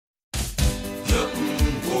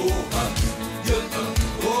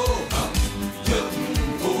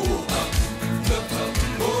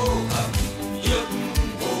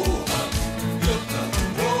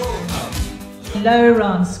Hello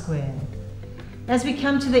Round Square. As we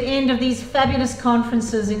come to the end of these fabulous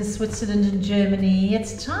conferences in Switzerland and Germany,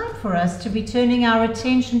 it's time for us to be turning our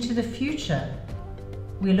attention to the future.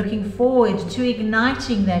 We're looking forward to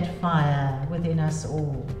igniting that fire within us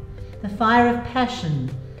all. The fire of passion,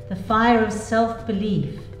 the fire of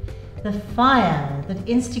self-belief, the fire that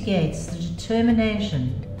instigates the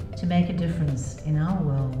determination to make a difference in our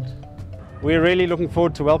world. We're really looking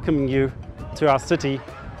forward to welcoming you to our city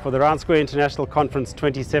for the Round Square International Conference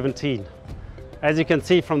 2017. As you can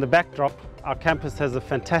see from the backdrop, our campus has a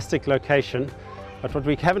fantastic location, but what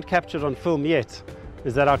we haven't captured on film yet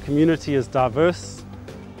is that our community is diverse,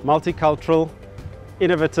 multicultural,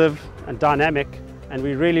 innovative and dynamic, and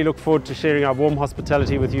we really look forward to sharing our warm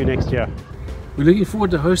hospitality with you next year. We're looking forward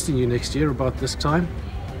to hosting you next year about this time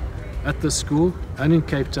at this school and in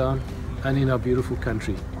Cape Town and in our beautiful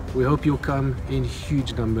country. We hope you'll come in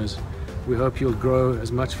huge numbers. We hope you'll grow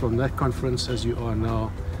as much from that conference as you are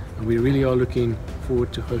now, and we really are looking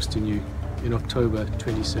forward to hosting you in October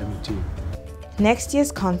 2017. Next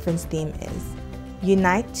year's conference theme is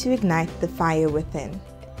Unite to Ignite the Fire Within.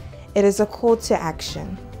 It is a call to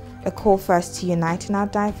action, a call for us to unite in our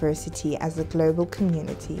diversity as a global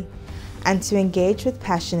community and to engage with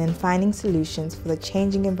passion in finding solutions for the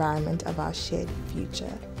changing environment of our shared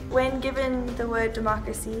future. When given the word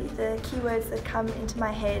democracy, the key words that come into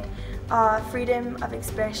my head are freedom of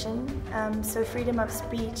expression, so freedom of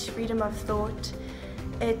speech, freedom of thought.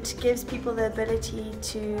 It gives people the ability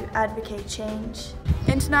to advocate change.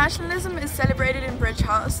 Internationalism is celebrated in Bridge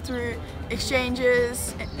House through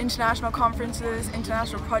exchanges, international conferences,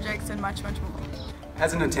 international projects and much, much more.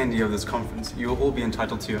 As an attendee of this conference, you will all be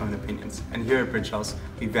entitled to your own opinions, and here at Bridge House,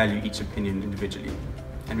 we value each opinion individually,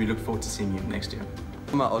 and we look forward to seeing you next year.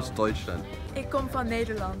 Ik kom uit Duitsland. Ik kom van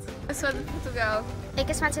Nederland. Ik is van Portugal. Ik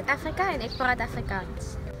is van Zuid-Afrika en ik praat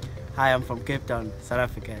Afrikaans. Hi, I'm from Cape Town, South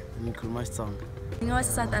Africa, and ik kom uit Song. Ik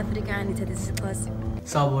was South Africa en dit is het was.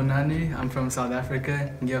 Sabonani, I'm from South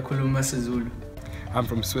Africa, ngiyakhuluma Zulu. I'm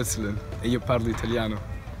from Switzerland, e io parlo italiano.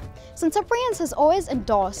 St. Cyprian's has always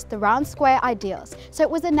endorsed the Round Square ideals, so it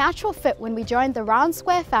was a natural fit when we joined the Round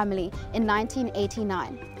Square family in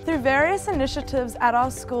 1989. Through various initiatives at our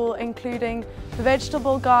school, including the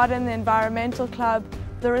Vegetable Garden, the Environmental Club,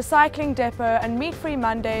 the Recycling Depot and Meat-Free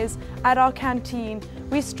Mondays at our canteen,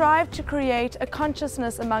 we strive to create a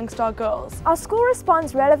consciousness amongst our girls. Our school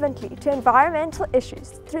responds relevantly to environmental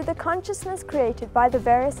issues through the consciousness created by the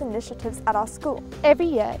various initiatives at our school. Every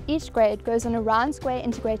year, each grade goes on a Round Square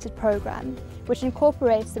integrated program, which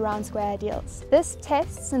incorporates the Round Square ideals. This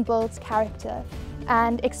tests and builds character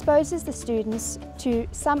and exposes the students to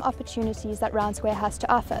some opportunities that Round Square has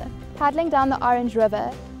to offer. Paddling down the Orange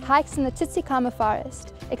River, hikes in the Tsitsikamma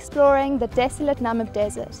forest, exploring the desolate Namib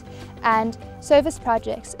Desert, and service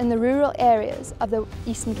projects in the rural areas of the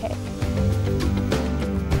Eastern Cape.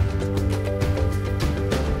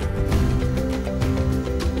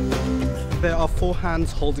 There are four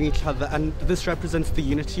hands holding each other, and this represents the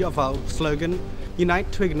unity of our slogan,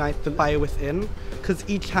 Unite to Ignite the Fire Within, because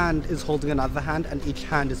each hand is holding another hand and each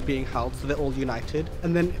hand is being held, so they're all united.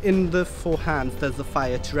 And then in the four hands there's the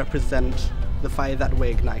fire to represent the fire that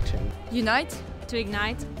we're igniting. Unite to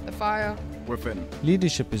ignite the fire within.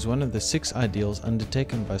 Leadership is one of the 6 ideals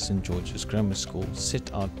undertaken by St. George's Grammar School,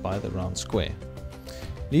 set out by the Round Square.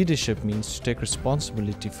 Leadership means to take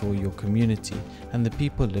responsibility for your community and the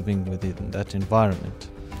people living within that environment.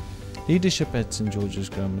 Leadership at St. George's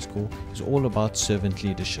Grammar School is all about servant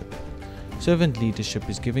leadership. Servant leadership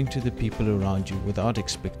is giving to the people around you without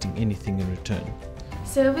expecting anything in return.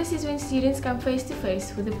 Service is when students come face to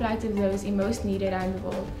face with the plight of those in most need around the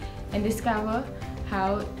world and discover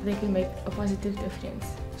how they can make a positive difference.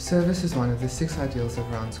 Service is one of the 6 ideals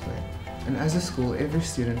of Round Square, and as a school, every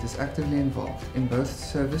student is actively involved in both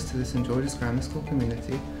service to the St. George's Grammar School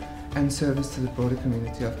community and service to the broader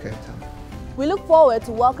community of Cape Town. We look forward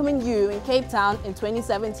to welcoming you in Cape Town in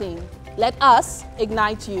 2017. Let us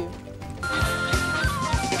ignite you.